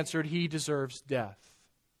they answered, "He deserves death."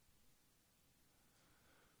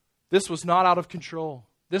 This was not out of control.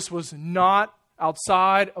 This was not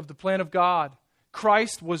outside of the plan of God.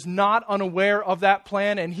 Christ was not unaware of that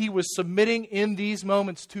plan, and he was submitting in these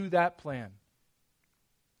moments to that plan.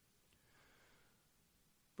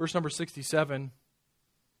 Verse number 67,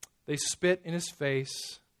 they spit in his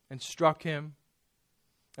face and struck him.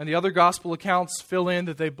 And the other gospel accounts fill in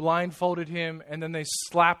that they blindfolded him and then they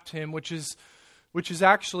slapped him, which is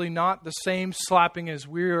actually not the same slapping as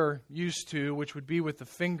we're used to, which would be with the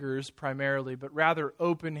fingers primarily, but rather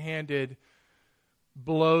open-handed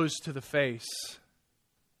blows to the face.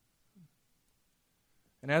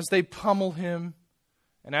 And as they pummel him,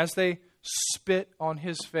 and as they spit on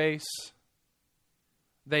his face,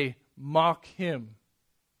 they mock him.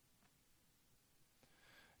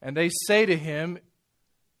 And they say to him,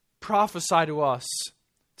 "Prophesy to us.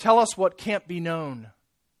 Tell us what can't be known.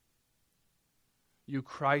 You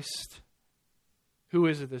Christ, who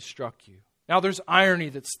is it that struck you?" Now there's irony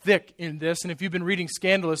that's thick in this, and if you've been reading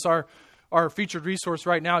Scandalous, our featured resource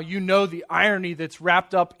right now, you know the irony that's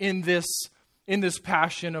wrapped up in this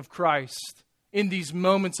passion of Christ, in these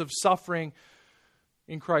moments of suffering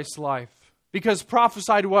in Christ's life. Because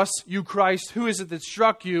prophesy to us, you Christ, who is it that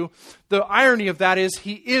struck you? The irony of that is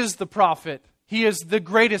he is the prophet. He is the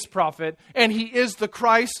greatest prophet, and he is the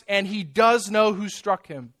Christ, and he does know who struck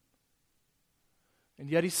him. And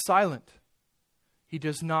yet he's silent. He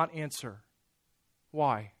does not answer.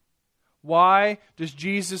 Why? Why does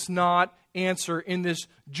Jesus not answer in this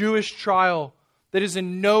Jewish trial that is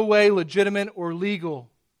in no way legitimate or legal?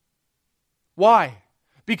 Why?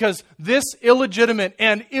 Because this illegitimate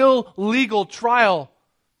and illegal trial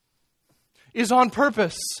is on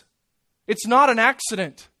purpose. It's not an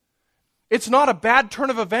accident. It's not a bad turn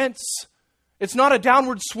of events. It's not a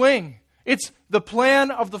downward swing. It's the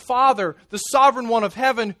plan of the Father, the sovereign one of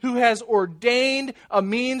heaven, who has ordained a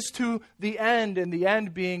means to the end, and the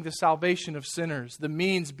end being the salvation of sinners, the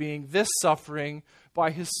means being this suffering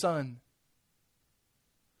by his Son.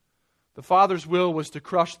 The Father's will was to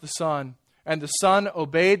crush the Son, and the Son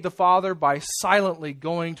obeyed the Father by silently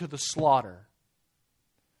going to the slaughter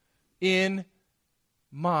in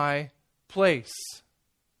my place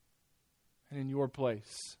and in your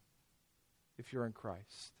place if you're in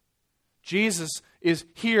Christ. Jesus is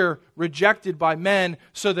here rejected by men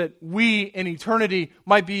so that we in eternity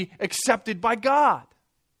might be accepted by God.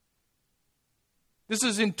 This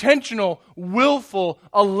is intentional, willful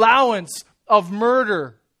allowance of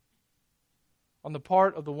murder on the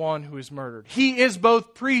part of the one who is murdered. He is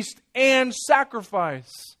both priest and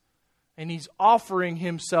sacrifice, and he's offering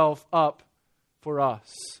himself up for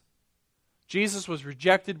us. Jesus was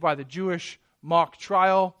rejected by the Jewish mock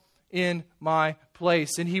trial in my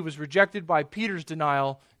place, and he was rejected by Peter's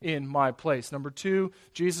denial in my place. Number 2,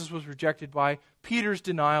 Jesus was rejected by Peter's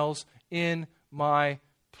denials in my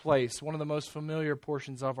place. One of the most familiar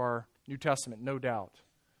portions of our New Testament, no doubt,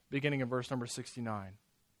 beginning in verse number 69.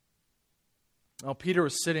 Now, Peter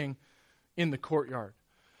was sitting in the courtyard.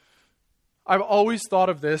 I've always thought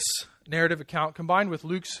of this narrative account combined with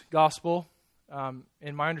Luke's gospel.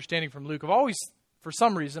 In my understanding from Luke, I've always, for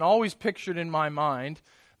some reason, always pictured in my mind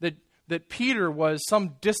that Peter was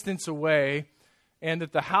some distance away and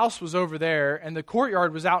that the house was over there and the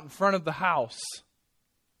courtyard was out in front of the house.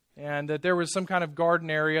 And that there was some kind of garden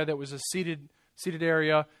area that was a seated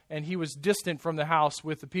area, and he was distant from the house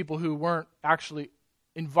with the people who weren't actually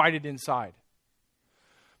invited inside.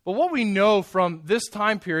 But what we know from this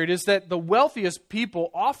time period is that the wealthiest people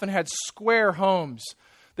often had square homes.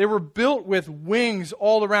 They were built with wings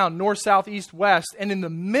all around, north, south, east, west, and in the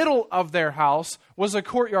middle of their house was a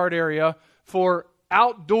courtyard area for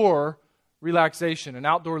outdoor relaxation, an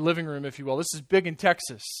outdoor living room, if you will. This is big in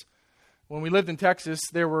Texas. When we lived in Texas,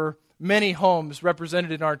 there were many homes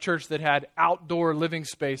represented in our church that had outdoor living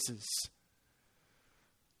spaces.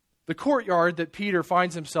 The courtyard that Peter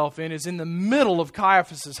finds himself in is in the middle of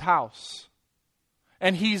Caiaphas' house.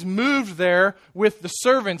 And he's moved there with the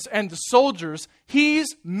servants and the soldiers. He's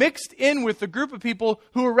mixed in with the group of people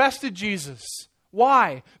who arrested Jesus.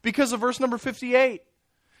 Why? Because of verse number 58.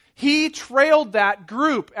 He trailed that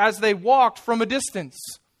group as they walked from a distance.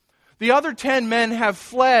 The other 10 men have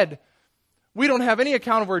fled. We don't have any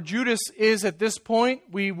account of where Judas is at this point.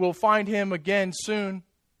 We will find him again soon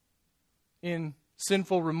in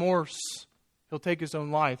sinful remorse. He'll take his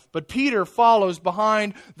own life. But Peter follows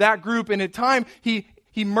behind that group, and at time he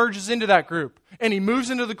merges into that group, and he moves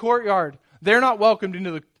into the courtyard. They're not welcomed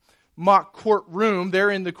into the mock courtroom.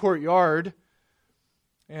 They're in the courtyard.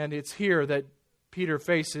 And it's here that Peter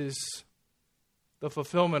faces the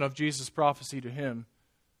fulfillment of Jesus' prophecy to him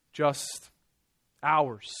just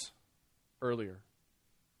hours earlier.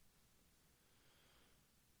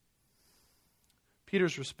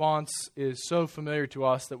 Peter's response is so familiar to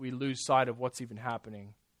us that we lose sight of what's even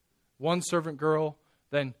happening. One servant girl,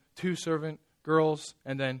 then 2 servant girls,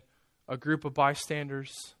 and then a group of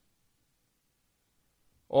bystanders.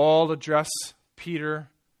 All address Peter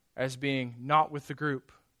as being not with the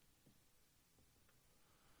group.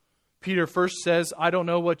 Peter first says, "I don't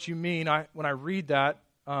know what you mean." When I read that,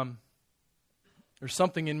 there's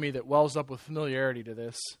something in me that wells up with familiarity to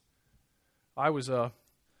this. I was a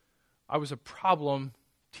problem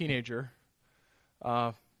teenager,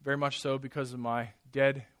 very much so because of my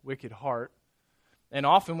dead, wicked heart. And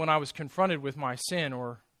often when I was confronted with my sin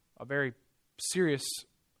or a very serious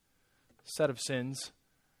set of sins,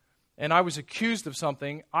 and I was accused of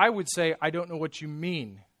something, I would say, "I don't know what you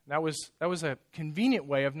mean." That was a convenient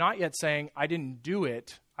way of not yet saying, "I didn't do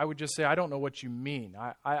it." I would just say, "I don't know what you mean.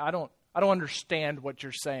 I don't understand what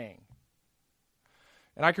you're saying."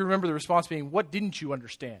 And I can remember the response being, "What didn't you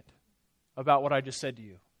understand about what I just said to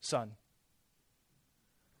you, son?"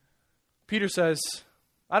 Peter says,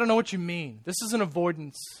 "I don't know what you mean. This is an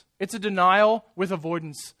avoidance. It's a denial with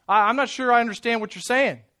avoidance. I'm not sure I understand what you're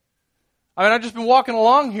saying. I mean, I've just been walking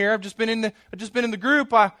along here. I've just been in the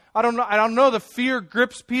group. I don't know. The fear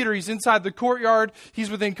grips Peter. He's inside the courtyard. He's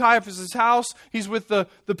within Caiaphas' house. He's with the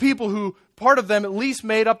people who, part of them at least,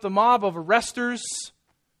 made up the mob of arresters.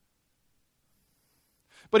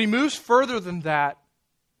 But he moves further than that.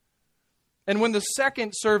 And when the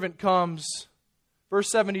second servant comes, verse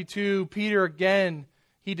 72, Peter again,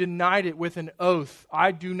 he denied it with an oath.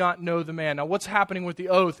 "I do not know the man." Now, what's happening with the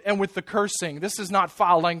oath and with the cursing? This is not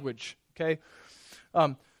foul language, okay?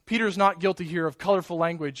 Peter's not guilty here of colorful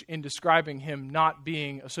language in describing him not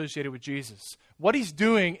being associated with Jesus. What he's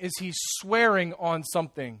doing is he's swearing on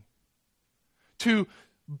something to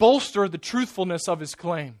bolster the truthfulness of his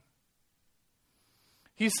claim.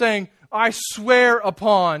 He's saying, "I swear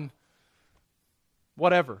upon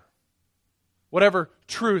whatever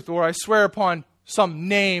truth, or I swear upon some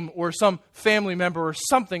name or some family member or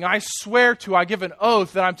something. I swear to, I give an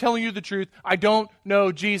oath that I'm telling you the truth. I don't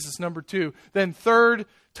know Jesus," number 2. Then third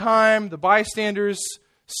time, the bystanders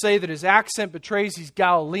say that his accent betrays he's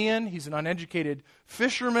Galilean. He's an uneducated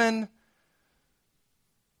fisherman,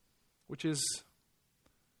 which is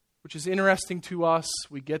interesting to us.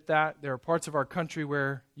 We get that. There are parts of our country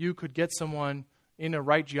where you could get someone in a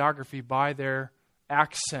right geography by their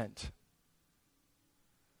accent.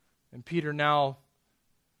 And Peter now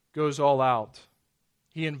goes all out.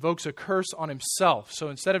 he invokes a curse on himself. So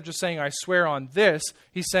instead of just saying, I swear on this,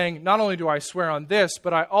 he's saying, not only do I swear on this,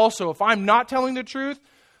 but I also, if I'm not telling the truth,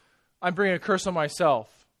 I'm bringing a curse on myself.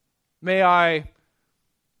 May I,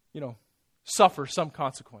 suffer some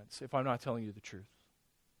consequence if I'm not telling you the truth.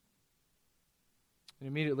 And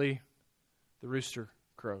immediately, the rooster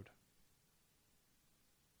crowed.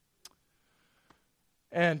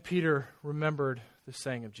 And Peter remembered the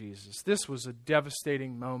saying of Jesus. This was a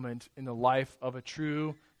devastating moment in the life of a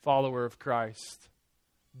true follower of Christ.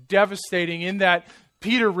 Devastating in that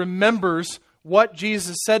Peter remembers what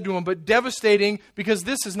Jesus said to him, but devastating because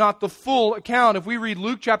this is not the full account. If we read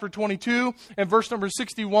Luke chapter 22 and verse number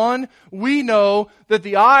 61, we know that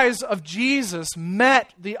the eyes of Jesus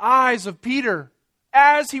met the eyes of Peter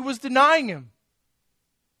as he was denying him.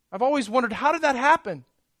 I've always wondered, how did that happen?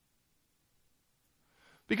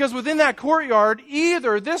 Because within that courtyard,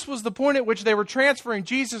 either this was the point at which they were transferring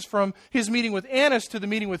Jesus from his meeting with Annas to the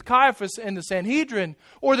meeting with Caiaphas and the Sanhedrin,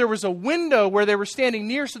 or there was a window where they were standing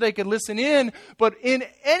near so they could listen in. But in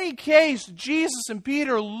any case, Jesus and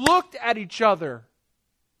Peter looked at each other.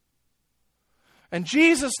 And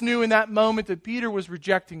Jesus knew in that moment that Peter was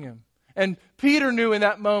rejecting him. And Peter knew in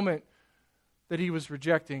that moment that he was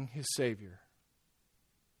rejecting his Savior.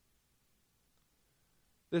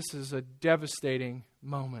 This is a devastating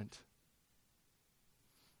moment.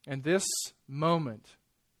 And this moment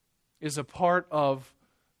is a part of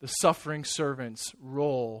the suffering servant's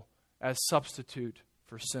role as substitute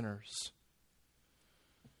for sinners.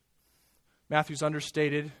 Matthew's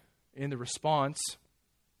understated in the response,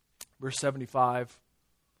 verse 75,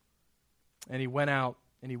 and he went out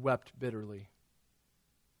and he wept bitterly.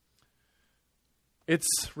 It's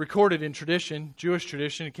recorded in tradition, Jewish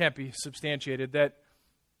tradition, it can't be substantiated, that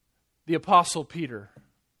the Apostle Peter,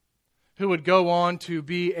 who would go on to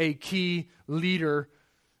be a key leader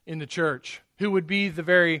in the church, who would be the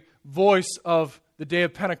very voice of the day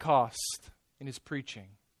of Pentecost in his preaching,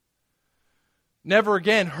 never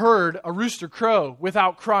again heard a rooster crow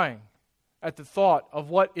without crying at the thought of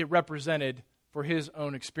what it represented for his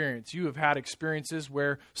own experience. You have had experiences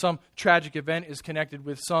where some tragic event is connected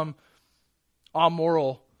with some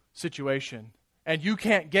amoral situation, and you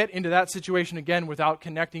can't get into that situation again without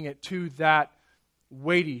connecting it to that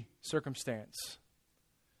weighty circumstance.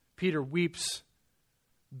 Peter weeps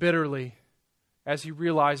bitterly as he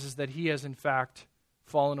realizes that he has in fact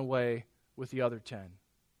fallen away with the other 10.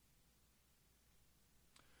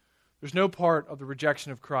 There's no part of the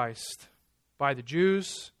rejection of Christ by the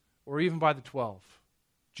Jews or even by the 12.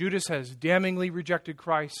 Judas has damningly rejected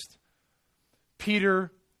Christ.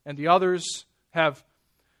 Peter and the others have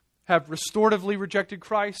restoratively rejected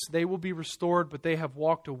Christ. They will be restored, but they have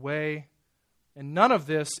walked away. And none of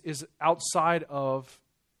this is outside of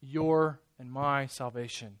your and my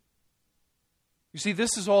salvation. You see,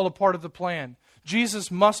 this is all a part of the plan. Jesus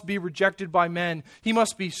must be rejected by men. He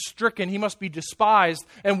must be stricken. He must be despised.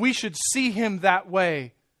 And we should see him that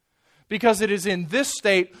way. Because it is in this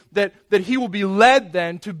state that he will be led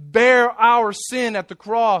then to bear our sin at the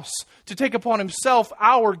cross, to take upon himself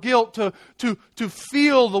our guilt, to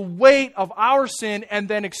feel the weight of our sin and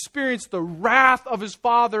then experience the wrath of his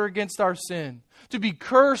Father against our sin. To be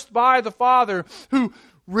cursed by the Father who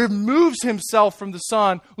removes himself from the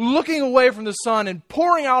Son, looking away from the Son and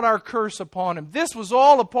pouring out our curse upon him. This was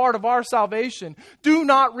all a part of our salvation. Do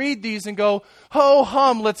not read these and go, ho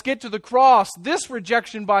hum, let's get to the cross. This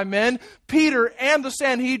rejection by men, Peter and the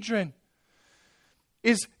Sanhedrin,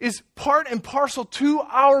 is part and parcel to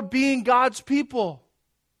our being God's people.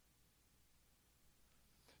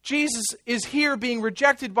 Jesus is here being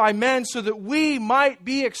rejected by men so that we might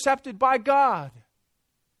be accepted by God.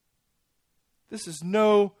 This is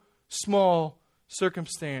no small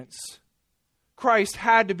circumstance. Christ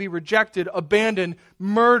had to be rejected, abandoned,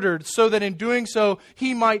 murdered, so that in doing so,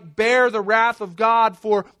 he might bear the wrath of God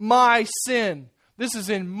for my sin. This is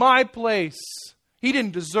in my place. He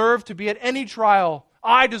didn't deserve to be at any trial.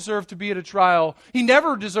 I deserve to be at a trial. He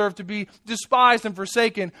never deserved to be despised and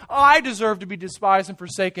forsaken. I deserve to be despised and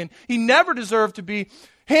forsaken. He never deserved to be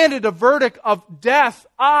handed a verdict of death.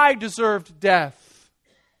 I deserved death.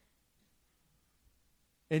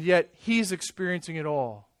 And yet, he's experiencing it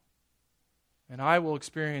all. And I will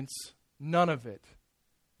experience none of it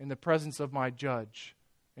in the presence of my judge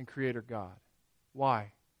and Creator God.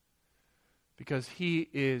 Why? Because he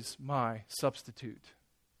is my substitute.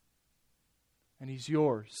 And he's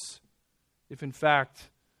yours, if in fact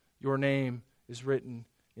your name is written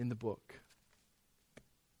in the book.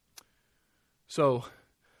 So,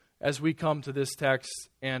 as we come to this text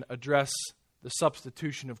and address the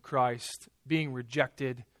substitution of Christ being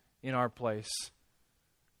rejected in our place,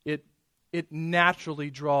 it it naturally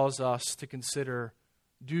draws us to consider,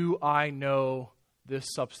 do I know this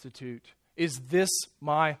substitute? Is this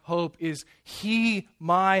my hope? Is He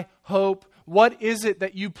my hope? What is it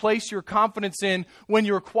that you place your confidence in when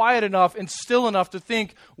you're quiet enough and still enough to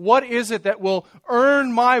think, what is it that will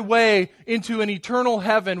earn my way into an eternal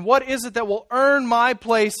heaven? What is it that will earn my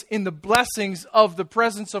place in the blessings of the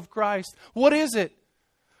presence of Christ? What is it?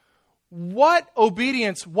 What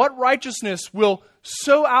obedience, what righteousness will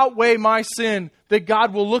so outweigh my sin that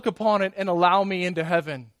God will look upon it and allow me into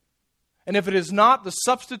heaven? And if it is not the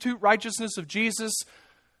substitute righteousness of Jesus,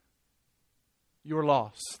 you're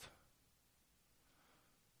lost.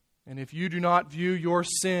 And if you do not view your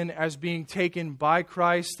sin as being taken by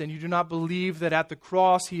Christ, and you do not believe that at the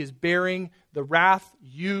cross He is bearing the wrath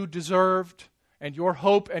you deserved, and your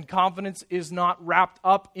hope and confidence is not wrapped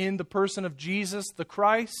up in the person of Jesus the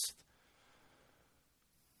Christ,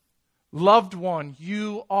 loved one,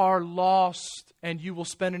 you are lost, and you will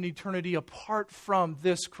spend an eternity apart from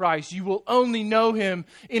this Christ. You will only know Him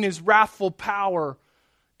in His wrathful power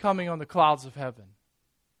coming on the clouds of heaven.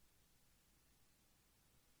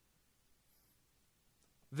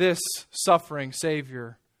 This suffering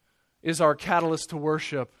Savior is our catalyst to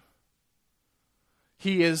worship.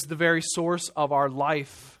 He is the very source of our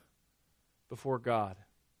life before God.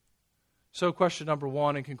 So question number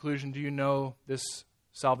 1 in conclusion, do you know this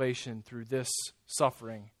salvation through this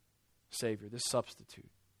suffering Savior, this substitute?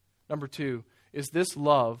 Number 2, is this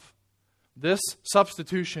love, this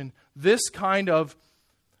substitution, this kind of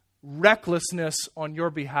recklessness on your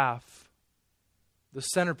behalf the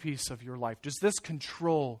centerpiece of your life? Does this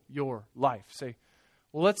control your life? Say,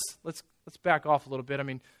 well, let's back off a little bit. I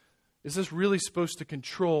mean, is this really supposed to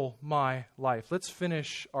control my life? Let's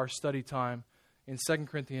finish our study time in 2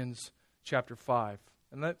 Corinthians chapter 5.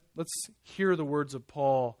 And let's hear the words of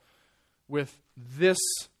Paul with this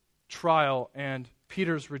trial and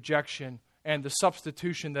Peter's rejection and the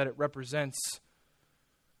substitution that it represents.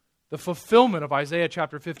 The fulfillment of Isaiah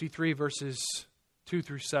chapter 53, verses 2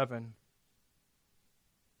 through 7.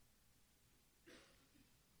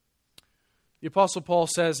 The Apostle Paul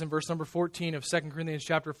says in verse number 14 of 2 Corinthians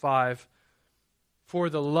chapter 5, "For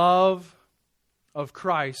the love of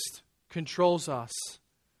Christ controls us,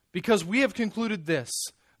 because we have concluded this,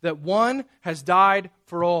 that one has died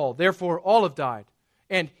for all, therefore all have died.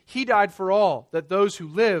 And He died for all, that those who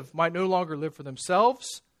live might no longer live for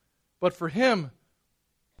themselves, but for Him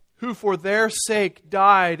who for their sake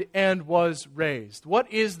died and was raised."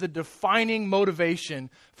 What is the defining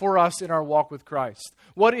motivation for us in our walk with Christ?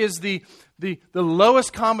 What is the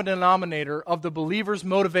lowest common denominator of the believer's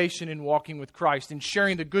motivation in walking with Christ, in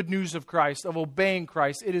sharing the good news of Christ, of obeying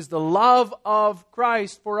Christ? It is the love of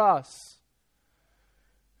Christ for us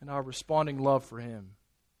and our responding love for Him.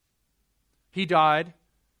 He died,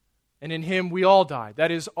 and in Him we all died.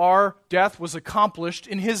 That is, our death was accomplished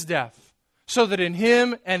in His death, so that in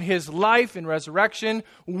Him and His life and resurrection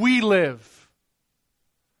we live.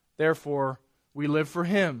 Therefore, we live for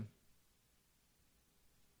Him.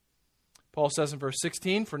 Paul says in verse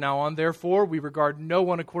 16, "From now on, therefore, we regard no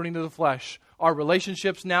one according to the flesh." Our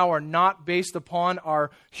relationships now are not based upon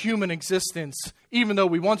our human existence. Even though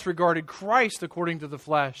we once regarded Christ according to the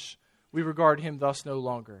flesh, we regard Him thus no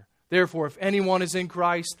longer. Therefore, if anyone is in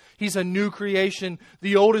Christ, he's a new creation.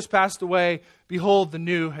 The old has passed away. Behold, the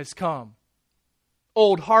new has come.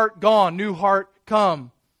 Old heart gone, new heart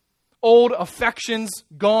come. Old affections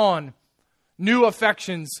gone, new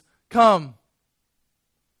affections come.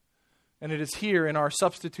 And it is here in our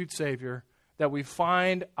substitute Savior that we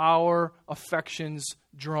find our affections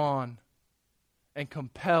drawn and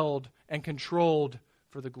compelled and controlled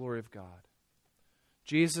for the glory of God.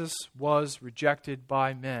 Jesus was rejected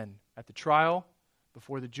by men at the trial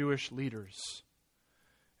before the Jewish leaders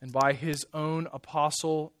and by His own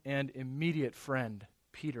apostle and immediate friend,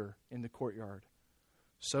 Peter, in the courtyard,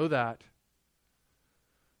 so that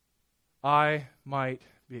I might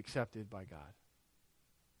be accepted by God.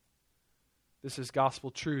 This is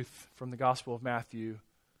gospel truth from the Gospel of Matthew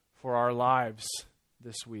for our lives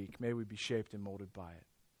this week. May we be shaped and molded by it.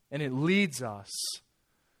 And it leads us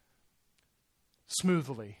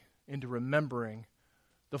smoothly into remembering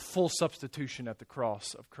the full substitution at the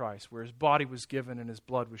cross of Christ, where His body was given and His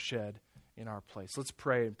blood was shed in our place. Let's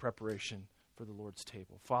pray in preparation for the Lord's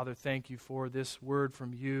table. Father, thank You for this word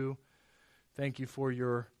from You. Thank You for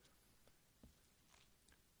your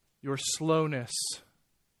slowness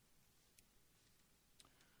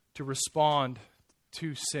to respond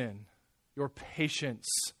to sin, Your patience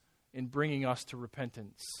in bringing us to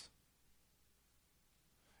repentance,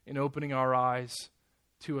 in opening our eyes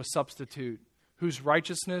to a substitute whose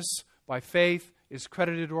righteousness by faith is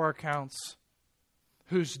credited to our accounts,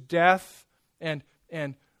 whose death and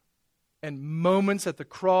moments at the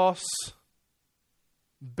cross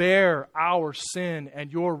bear our sin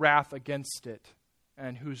and your wrath against it,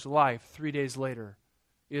 and whose life 3 days later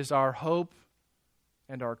is our hope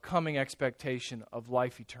and our coming expectation of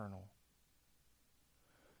life eternal.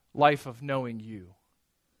 Life of knowing you.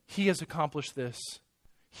 He has accomplished this.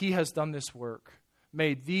 He has done this work.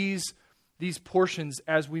 May these portions,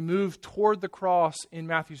 as we move toward the cross in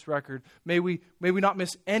Matthew's record, may we not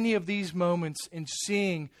miss any of these moments in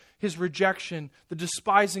seeing his rejection, the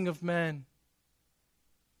despising of men,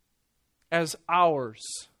 as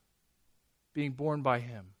ours, being borne by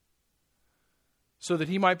him, so that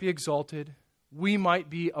he might be exalted, we might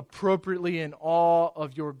be appropriately in awe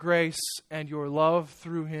of your grace and your love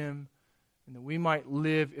through him, and that we might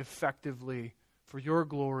live effectively for your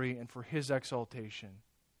glory and for his exaltation.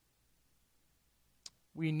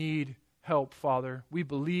 We need help, Father. We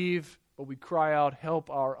believe, but we cry out, help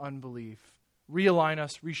our unbelief. Realign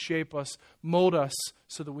us, reshape us, mold us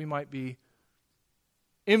so that we might be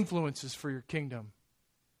influences for your kingdom,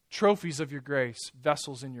 trophies of your grace,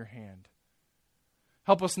 vessels in your hand.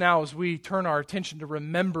 Help us now as we turn our attention to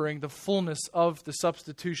remembering the fullness of the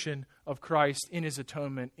substitution of Christ in his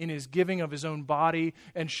atonement, in his giving of his own body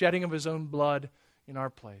and shedding of his own blood in our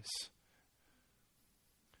place.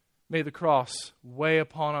 May the cross weigh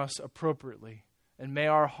upon us appropriately, and may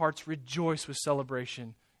our hearts rejoice with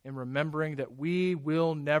celebration in remembering that we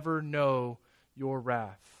will never know your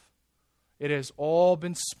wrath. It has all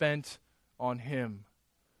been spent on him.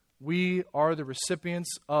 We are the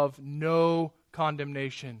recipients of no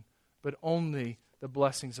condemnation, but only the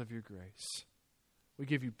blessings of your grace. We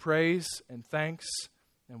give you praise and thanks,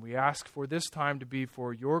 and we ask for this time to be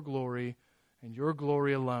for your glory and your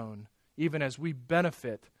glory alone, even as we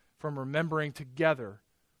benefit from remembering together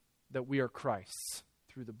that we are Christ's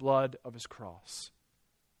through the blood of his cross.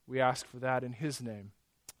 We ask for that in his name.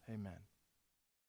 Amen.